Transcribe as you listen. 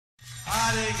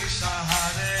Hare Krishna,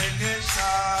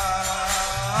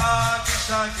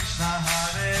 Krishna Krishna,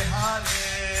 Hare Hare,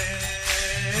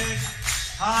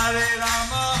 Hare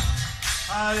Rama,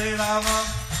 Rama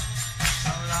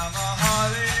Rama,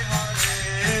 Hare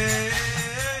Hare.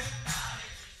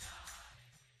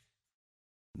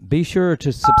 Be sure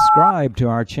to subscribe to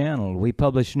our channel. We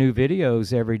publish new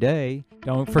videos every day.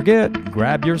 Don't forget,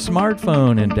 grab your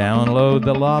smartphone and download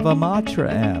the Lava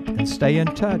Matra app and stay in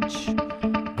touch.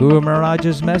 Guru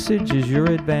Maharaj's message is your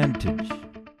advantage.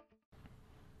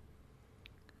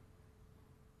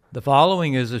 The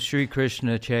following is a Sri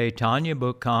Krishna Chaitanya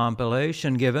book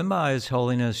compilation given by His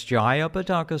Holiness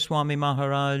Jayapataka Swami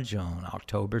Maharaj on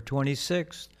October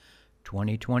 26,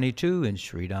 2022 in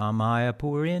Sridham,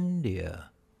 Mayapur,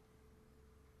 India.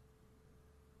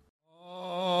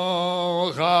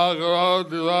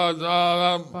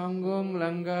 Pangum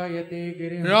Langayate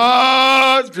Girim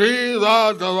Sri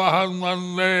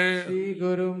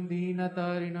Gurum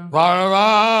Deenatarinam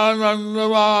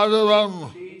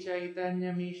Paramanandavadavam Sri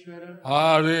Chaitanya Mishwaram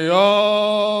Hari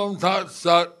Om Tat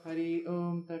Sat. Hari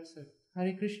Om Tat Sat.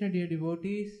 Hare Krishna, dear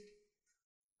devotees.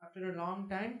 After a long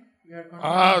time,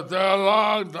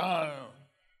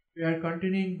 we are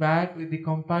continuing back with the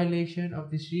compilation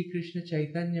of the Sri Krishna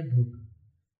Chaitanya book.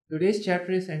 Today's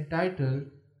chapter is entitled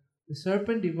The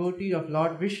Serpent Devotee of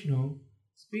Lord Vishnu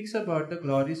speaks about the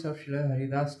glories of Srila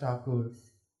Haridas Thakur.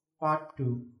 Part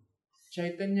 2.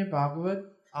 Chaitanya Bhagavat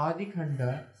Adi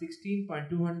Khanda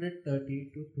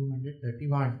 16.230 to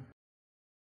 231.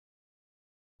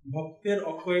 ভক্তের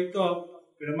অকৈত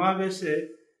প্রেমাবেশে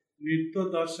নিত্য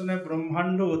দর্শনে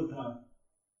ব্রহ্মাণ্ড উদ্ধার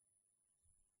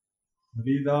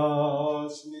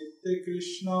হরিদাস নিত্য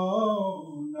কৃষ্ণ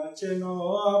নাচেন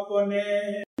আপনে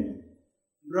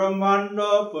ব্রহ্মাণ্ড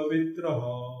পবিত্র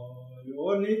হয় ও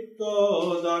নিত্য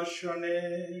দর্শনে.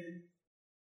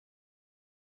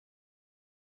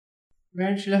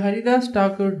 When Srila Haridas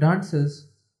Thakur dances,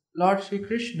 Lord Sri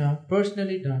Krishna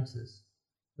personally dances.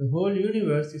 The whole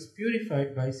universe is purified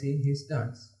by seeing his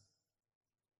dance.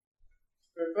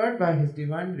 Prepared by his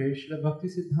divine grace, Srila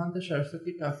Bhaktisiddhanta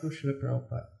Saraswati Thakur Srila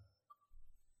Prabhupada.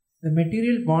 The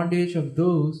material bondage of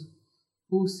those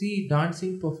who see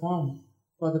dancing performed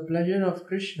for the pleasure of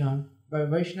Krishna by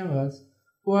Vaishnavas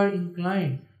who are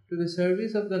inclined to the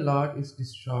service of the Lord is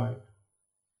destroyed,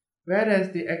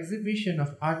 whereas the exhibition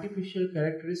of artificial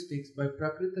characteristics by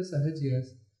Prakrita Sahajiyas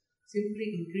simply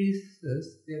increases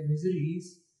their miseries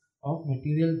of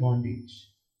material bondage.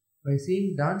 By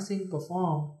seeing dancing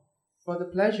performed for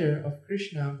the pleasure of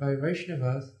Krishna by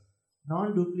Vaishnavas,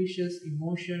 non-duplicitous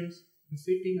emotions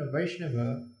befitting a Vaishnava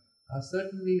are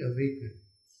certainly awakened,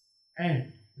 and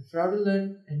the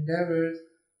fraudulent endeavors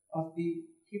of the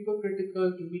hypocritical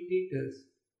imitators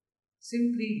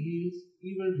simply yields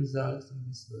evil results in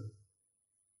this world.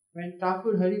 When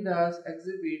Thakur Haridas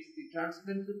exhibits the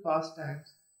transcendental pastimes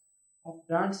of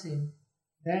dancing,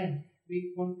 then,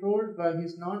 being controlled by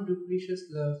his non-duplicitous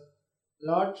love,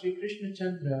 Lord Sri Krishna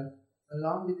Chandra,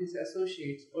 along with his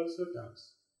associates, also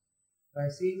dance. By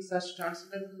seeing such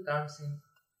transcendental dancing,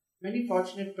 many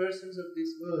fortunate persons of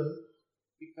this world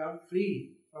become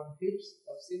free from heaps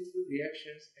of sinful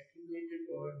reactions accumulated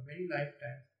over many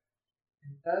lifetimes,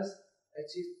 and thus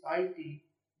achieve piety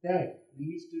that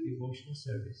leads to devotional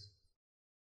service.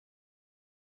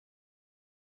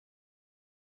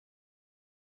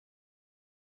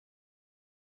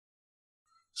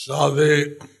 So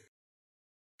the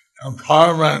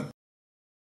empowerment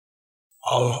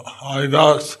of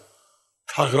Haridas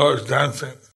Thakur's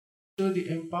dancing So the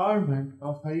empowerment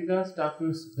of Haridas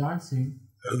Thakur's dancing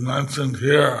is mentioned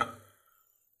here,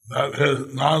 that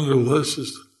his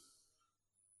non-religious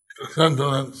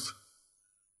sentiments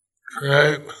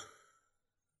create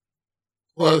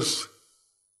bliss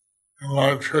in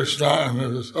Lord Krishna and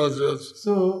his associates.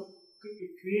 So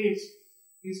it creates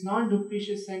his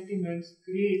non-duplicitous sentiments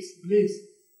creates bliss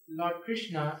in Lord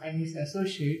Krishna and his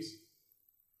associates,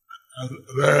 And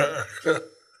there,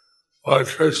 Lord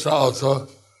Krishna also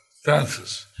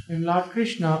dances. and Lord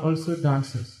Krishna also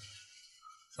dances.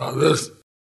 So this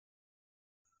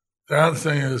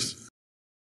dancing is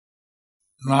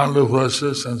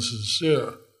non-duplicitous and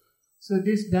sincere, So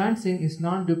this dancing is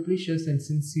non-duplicitous and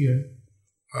sincere,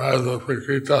 whereas the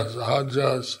Prakrita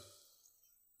Sahajas,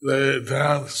 they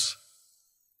dance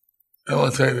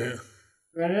imitating,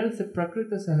 whereas the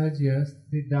Prakrita Sahajiyas,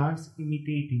 they dance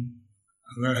imitating,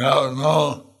 and they have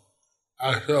no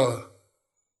actual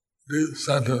deep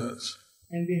sentiments.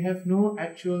 and they have no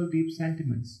actual deep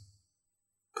sentiments.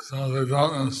 So they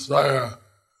don't inspire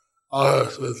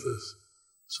others with this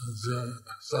sincere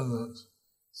sentiments.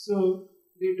 So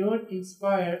they don't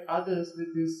inspire others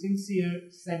with their sincere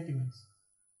sentiments.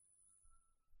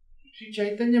 Sri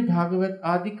Chaitanya Bhagavat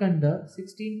Adikanda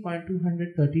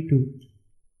 16.232.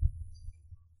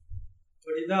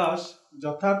 Haridas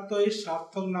যথার্থই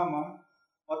সার্থক নামা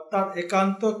অর্থাৎ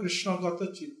একান্ত কৃষ্ণগত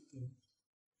চিত্ত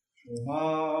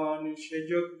মহান সে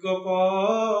যোগ্য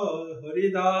পদ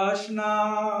হরিদাস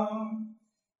নাম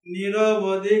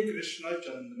নিরবধি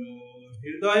কৃষ্ণচন্দ্র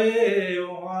হৃদয়ে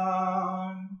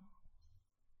মহান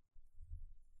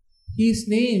His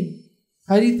name,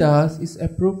 Haridas, is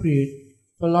appropriate,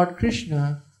 for Lord Krishna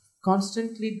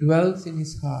constantly dwells in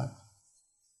his heart.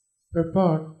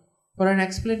 Purport: for an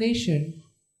explanation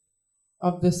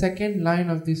of the second line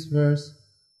of this verse,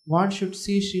 one should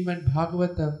see Srimad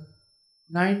Bhagavatam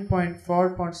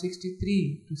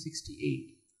 9.4.63 to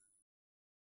 68.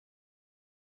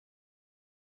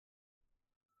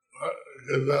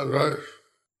 Get that right?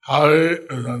 Hari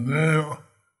is the name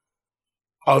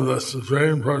of the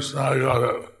Supreme Personality of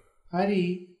Godhead,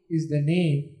 Hari is the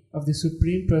name of the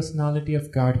Supreme Personality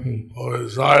of Godhead, who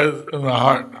resides in the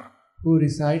heart who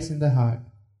resides in the heart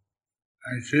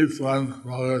and keeps one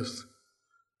focused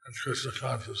in Krishna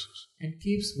consciousness. and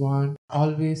keeps one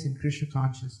always in Krishna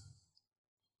consciousness.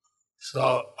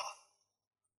 So,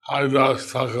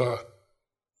 Haridas Thakur,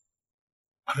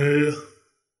 he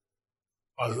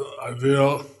was the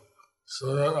ideal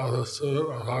student of the student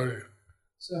of Hari.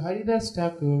 So Haridas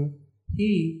Thakur,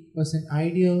 he was an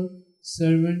ideal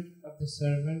servant of the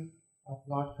servant of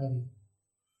Lord Hari,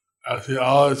 As he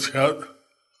always kept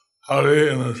Hari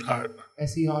in his heart.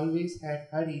 as he always had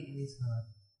Hari in his heart.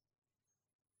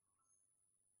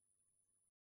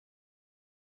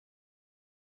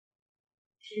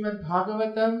 Srimad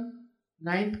Bhagavatam,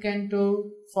 9th canto,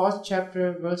 4th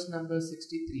chapter, verse number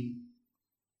 63.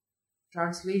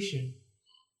 Translation: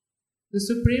 the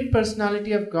Supreme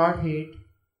Personality of Godhead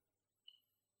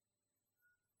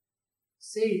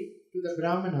said to the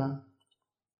Brahmana,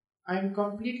 I am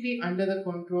completely under the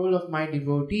control of my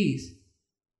devotees.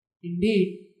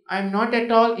 Indeed, I am not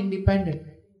at all independent.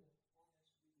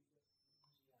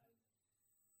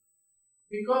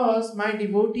 Because my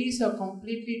devotees are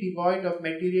completely devoid of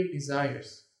material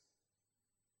desires.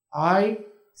 I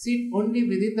sit only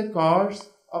within the course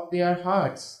of their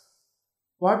hearts.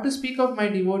 What to speak of my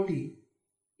devotee?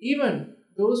 Even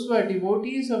those who are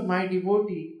devotees of my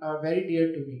devotee are very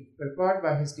dear to me. Purport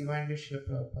by His Divine Grace Srila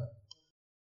Prabhupada.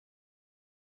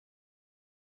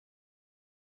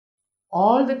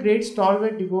 All the great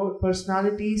stalwart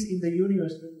personalities in the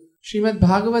universe. Srimad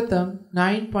Bhagavatam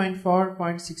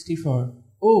 9.4.64.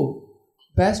 O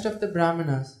best of the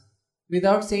Brahmanas,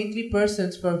 without saintly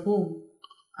persons for whom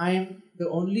I am the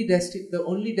only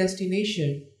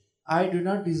destination, I do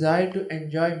not desire to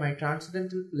enjoy my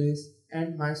transcendental bliss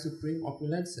and my supreme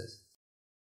opulences.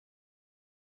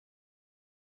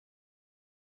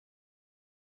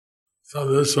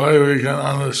 So this way we can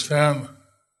understand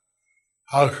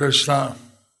how Krishna,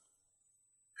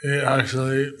 he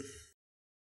actually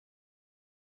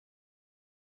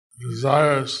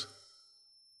desires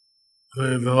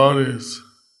the devotees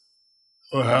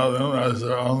who have him as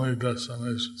their only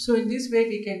destination. So in this way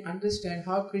we can understand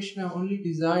how Krishna only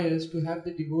desires to have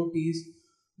the devotees,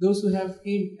 those who have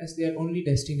him as their only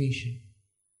destination.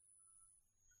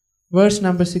 Verse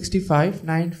number 65,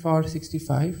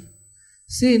 9.4.65.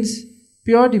 Since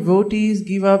pure devotees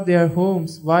give up their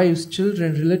homes, wives,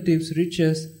 children, relatives,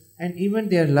 riches, and even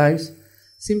their lives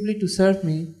simply to serve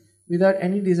me without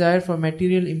any desire for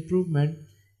material improvement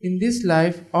in this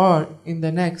life or in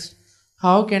the next,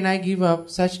 how can I give up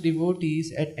such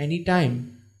devotees at any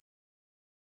time?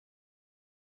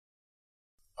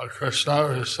 Krishna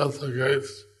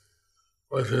reciprocates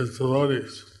with his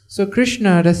devotees. So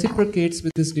Krishna reciprocates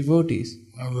with his devotees.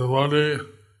 And the devotee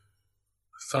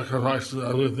sacrifices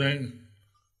everything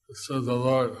to serve the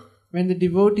Lord. When the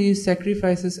devotee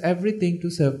sacrifices everything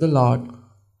to serve the Lord,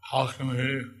 how can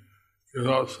he give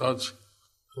up such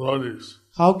devotees?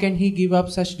 How can he give up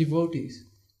such devotees?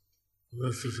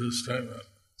 This is his statement.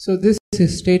 So this is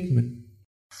his statement.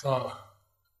 So,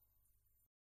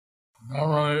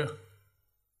 normally,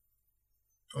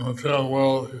 in the material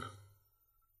world,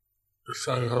 you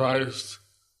sacrifice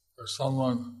for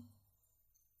someone,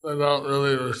 they don't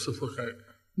really reciprocate.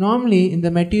 Normally, in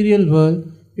the material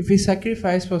world, if we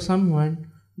sacrifice for someone,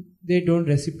 they don't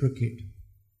reciprocate.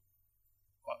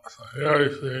 So here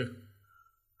you see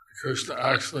Krishna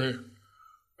actually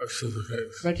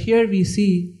reciprocates. But here we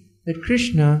see that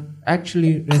Krishna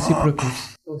actually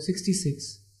reciprocates. So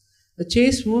 66. A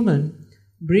chaste woman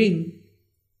bring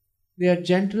their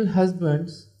gentle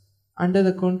husbands under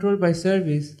the control by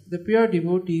service, the pure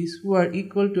devotees who are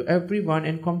equal to everyone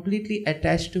and completely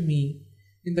attached to me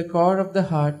in the core of the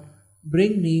heart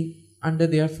bring me under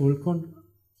their full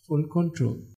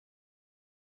control.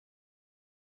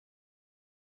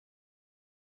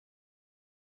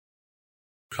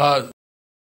 Because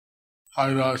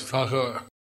Haridas Thakur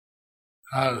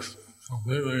has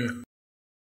completely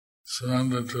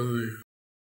surrendered to the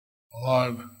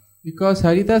Lord. Because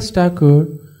Haridas Thakur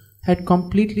had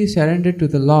completely surrendered to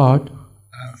the Lord,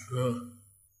 And the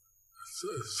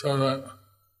servant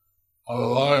of the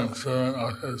Lord and servant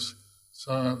of his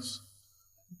servants,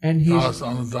 and Das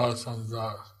and Das and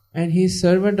Das. and he is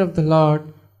servant of the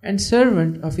Lord and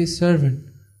servant of his servant,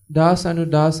 Das Anu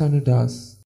Das Anu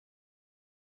Das.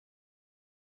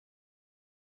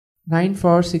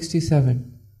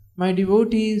 9.4.67. My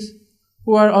devotees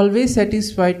who are always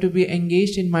satisfied to be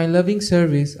engaged in my loving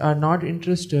service are not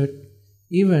interested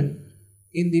even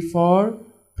in the four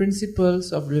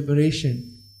principles of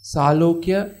liberation: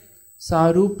 Salokya,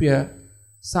 Sarupya,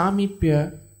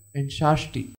 Samipya and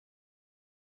Shashti.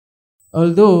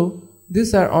 Although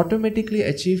these are automatically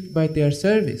achieved by their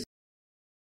service,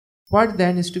 what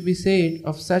then is to be said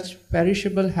of such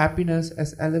perishable happiness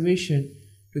as elevation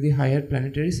to the higher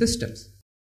planetary systems?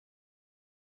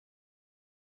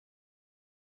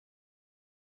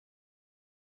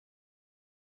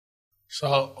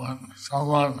 So when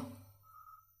someone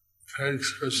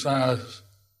takes Krishna as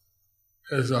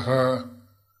his or her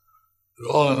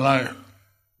goal in life,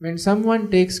 When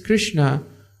someone takes Krishna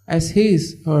as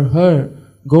his or her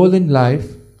goal in life,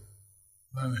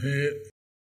 then he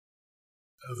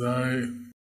is very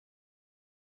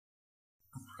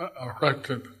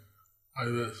affected by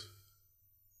this.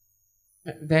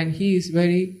 then he is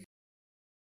very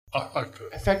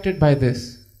affected by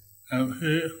this, And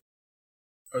he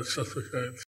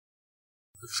reciprocates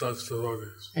with such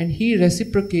devotees. and he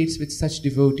reciprocates with such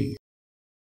devotees.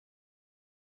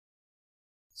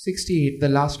 68, the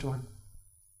last one.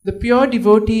 The pure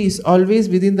devotee is always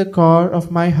within the core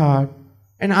of my heart,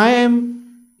 and I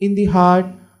am in the heart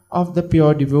of the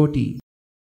pure devotee.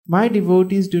 My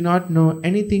devotees do not know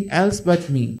anything else but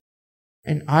me,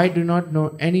 and I do not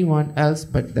know anyone else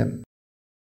but them.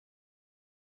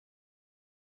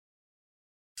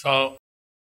 So,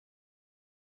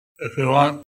 if you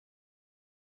want to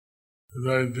be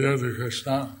very dear to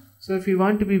Krishna, So if you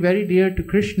want to be very dear to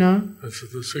Krishna, this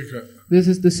is the secret. this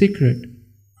is the secret.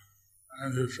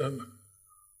 And you should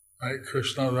make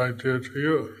Krishna very dear to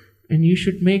you. And you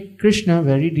should make Krishna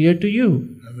very dear to you.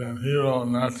 And then he will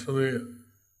naturally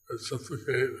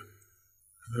reciprocate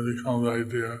and you become very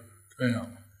dear to him.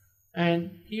 And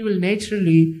he will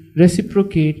naturally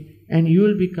reciprocate and you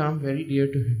will become very dear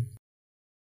to him.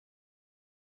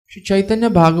 Shri Chaitanya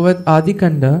Bhagavat Adi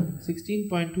Kanda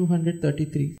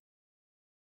 16.233.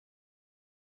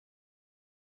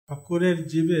 ঠাকুরের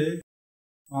জীবে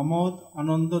আমোদ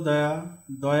আনন্দ দয়া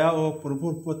দয়া ও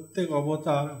প্রভুর প্রত্যেক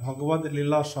অবতার ভগবদ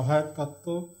লীলা সহায়ক তত্ত্ব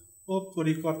ও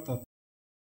পরিকর তত্ত্ব।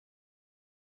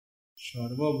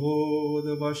 সর্বভূত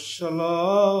বৎসল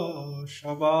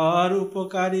সবার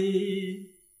উপকারী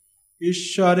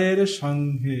ঈশ্বরের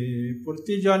সঙ্গে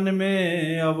প্রতি জন্মে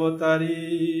অবতারী।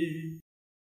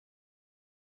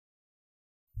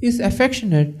 He is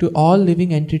affectionate to all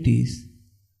living entities,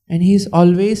 and he is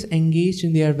always engaged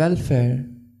in their welfare.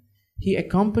 He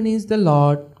accompanies the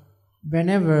Lord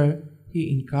whenever he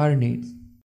incarnates.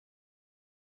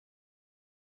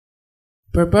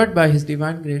 Purport by His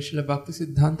Divine Grace Srila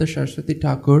Bhaktisiddhanta Saraswati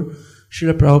Thakur,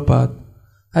 Srila Prabhupada.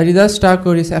 Haridas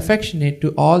Thakur is affectionate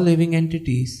to all living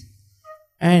entities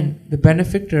and the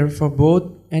benefactor for both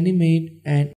animate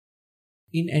and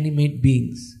inanimate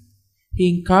beings. He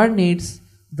incarnates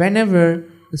whenever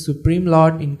the Supreme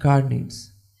Lord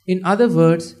incarnates. In other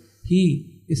words,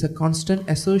 he is a constant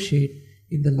associate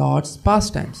in the Lord's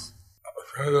pastimes.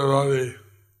 A devotee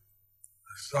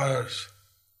desires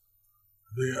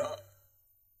to be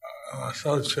an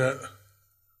associate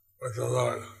with the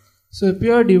Lord. So a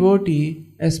pure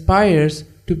devotee aspires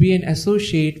to be an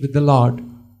associate with the Lord.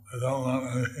 They don't want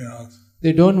anything else.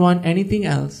 They don't want anything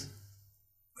else.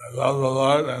 They love the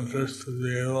Lord and just to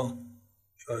be able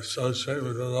to associate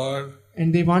with the Lord.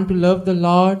 And they want to love the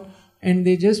Lord and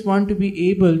they just want to be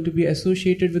able to be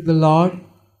associated with the Lord.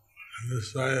 And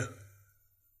this way,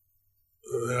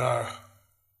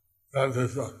 that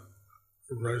is the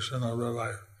perfection of their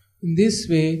life. In this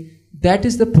way, that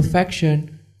is the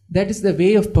perfection, that is the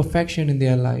way of perfection in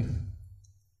their life.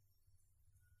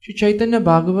 Shri Chaitanya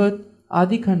Bhagavat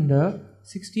Adi Khanda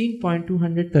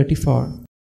 16.234.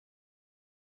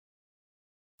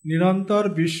 নিরন্তর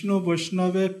বিষ্ণু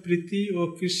বৈষ্ণবের প্রীতি ও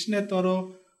কৃষ্ণেতর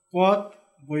পথ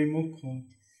বৈমুখ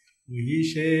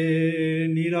উহিষে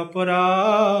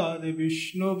নিরপরাধ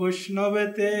বিষ্ণু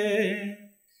বৈষ্ণবেতে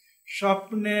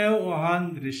স্বপ্নে ওহান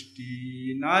দৃষ্টি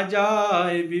না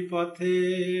যায় বিপথে।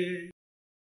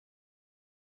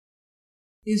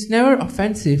 He is never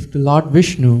offensive to Lord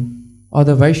Vishnu or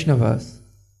the Vaishnavas,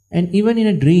 and even in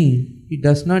a dream he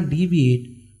does not deviate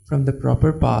from the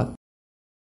proper path.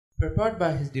 Purport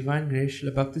by His Divine Grace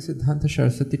Srila Bhaktisiddhanta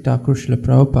Saraswati Thakur Srila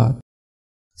Prabhupada.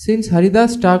 Since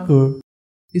Haridas Thakur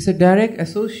is a direct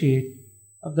associate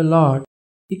of the Lord,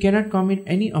 he cannot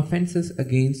commit any offences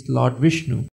against Lord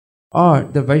Vishnu or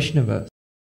the Vaishnavas.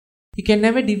 He can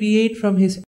never deviate from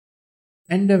his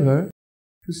endeavour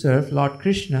to serve Lord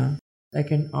Krishna like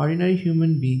an ordinary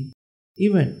human being,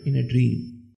 even in a dream.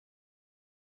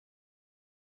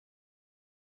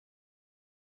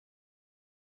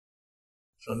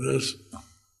 So this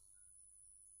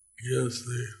gives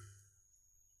the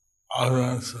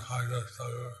utterance of Haridas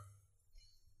Thakur.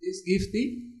 This gives the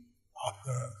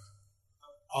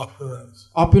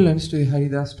opulence to the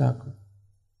Haridas Thakur.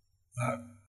 That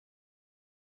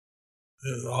he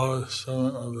is always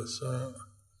servant of the servant,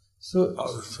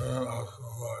 of the servant of the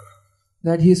Lord.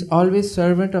 That he is always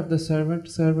servant of the servant,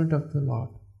 servant of the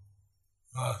Lord.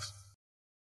 Thus,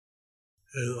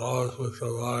 he is always with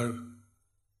the Lord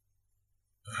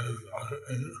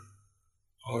in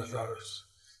avatars.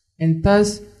 And thus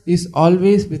is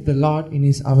always with the Lord in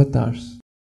his avatars.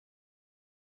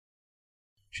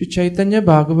 Sri Chaitanya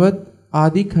Bhagavat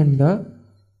Adi Khanda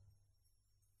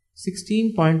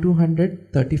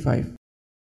 16.235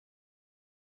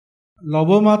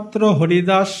 লবমাত্র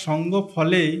Haridas সঙ্গ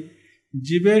ফলেই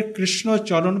জীবের কৃষ্ণ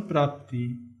চরণ প্রাপ্তি।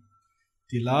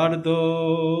 তিলার্ধ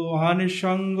হানি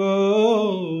সঙ্গ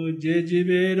যে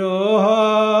জীবের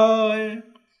হয়,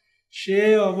 সে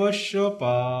অবশ্য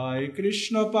পায়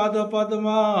কৃষ্ণ পাদ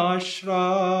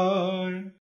পদ্মাশ্রয়।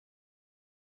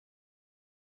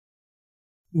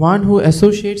 One who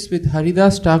associates with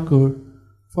Haridas Thakur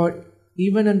for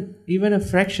even a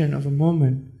fraction of a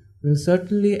moment will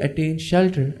certainly attain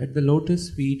shelter at the lotus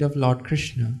feet of Lord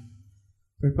Krishna.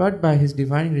 Purport by His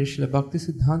Divine Grace Srila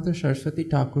Bhaktisiddhanta Saraswati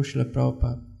Thakur Srila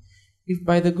Prabhupada. If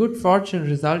by the good fortune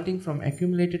resulting from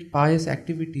accumulated pious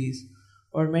activities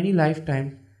or many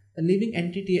lifetimes, a living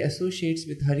entity associates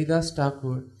with Haridas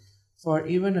Thakur for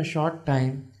even a short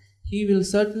time, he will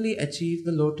certainly achieve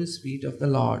the lotus feet of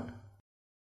the Lord.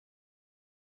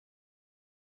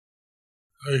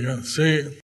 You can see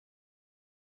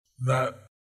that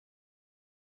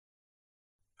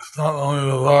it's not only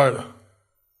the Lord,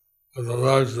 but the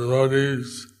Lord's devotees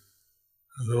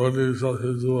and devotees of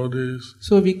His devotees.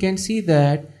 So we can see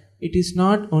that it is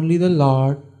not only the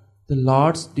Lord, the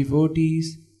Lord's devotees,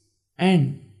 and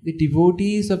the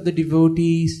devotees of the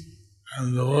devotees, and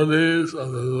devotees of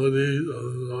the devotees of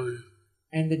the devotees,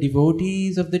 and the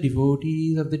devotees of the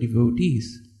devotees of the devotees.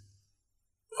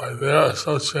 By their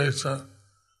association,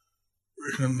 we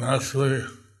can naturally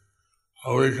awaken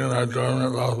our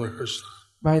dormant love for Krishna.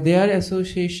 By their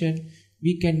association,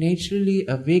 we can naturally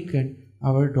awaken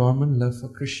our dormant love for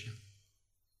Krishna.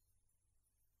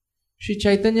 Sri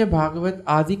Chaitanya Bhagavat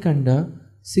Adi Khanda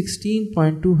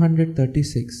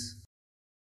 16.236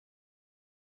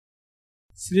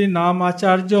 Shri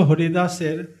নামাচার্য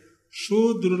হরিদাসের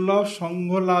সুদুর্লভ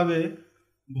সঙ্গ লাভে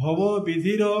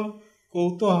ভববিধির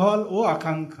কৌতূহল ও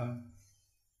আকাঙ্ক্ষা।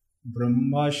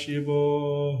 ব্রহ্মা শিব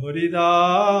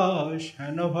হরিদাস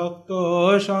হেন ভক্ত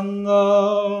সঙ্গ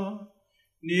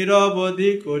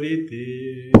নিরবধি করিতে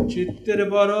চিত্তের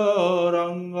বড়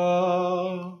রঙ্গ।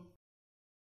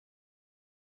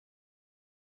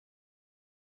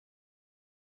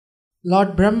 Lord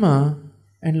Brahma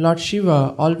and Lord Shiva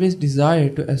always desire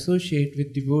to associate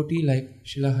with devotee like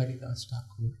Srila Haridas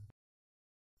Thakur.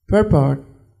 Purport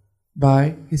by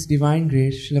His Divine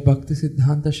Grace Srila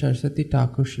Bhaktisiddhanta Saraswati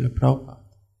Thakur Srila Prabhupada.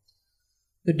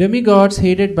 The demigods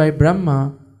hated by Brahma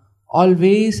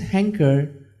always hanker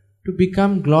to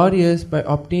become glorious by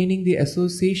obtaining the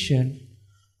association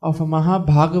of a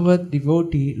Mahabhagavat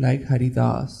devotee like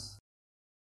Haridas.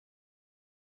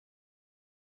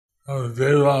 The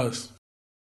Devas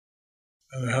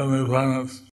and the heavenly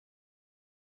planets,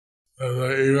 that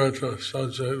they're eager to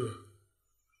associate with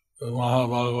the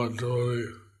Mahabhagavat devotee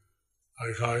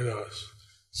like Haridas.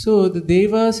 So the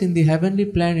Devas in the heavenly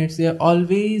planets, they are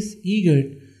always eager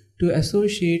to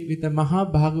associate with a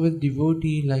Mahabhagavat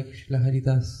devotee like Srila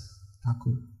Haridas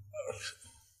Thakur.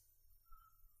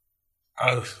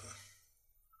 As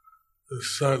is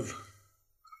said,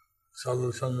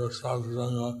 Sadhusanga,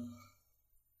 Sadhusanga,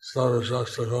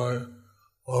 Sadhusastakhoy,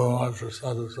 Bhavamatra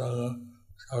Sadhusanga,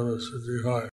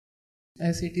 Sadhusiddhikhoy.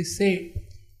 As it is said,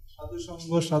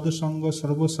 সাধুসঙ্গ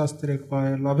সর্বশাস্ত্রে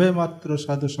কয়, লভে মাত্র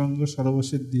সাধুসঙ্গ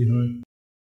সর্বসিদ্ধি হয়।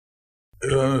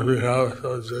 Even if we have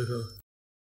association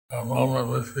a moment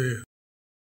with the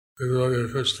devotee of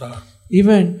Krishna,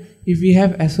 Even if we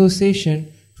have association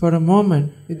for a moment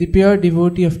with the pure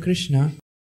devotee of Krishna,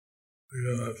 we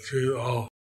can achieve all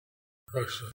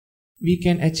perfection. we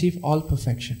can achieve all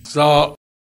perfection. So,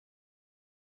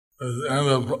 at the end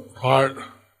of part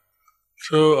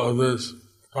 2 of this,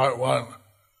 part 1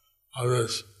 of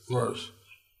this verse.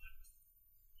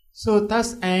 So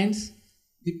thus ends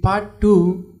the part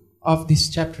 2 of this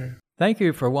chapter. Thank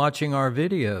you for watching our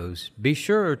videos. Be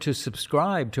sure to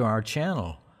subscribe to our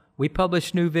channel. We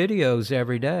publish new videos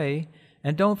every day,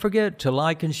 and don't forget to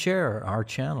like and share our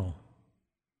channel.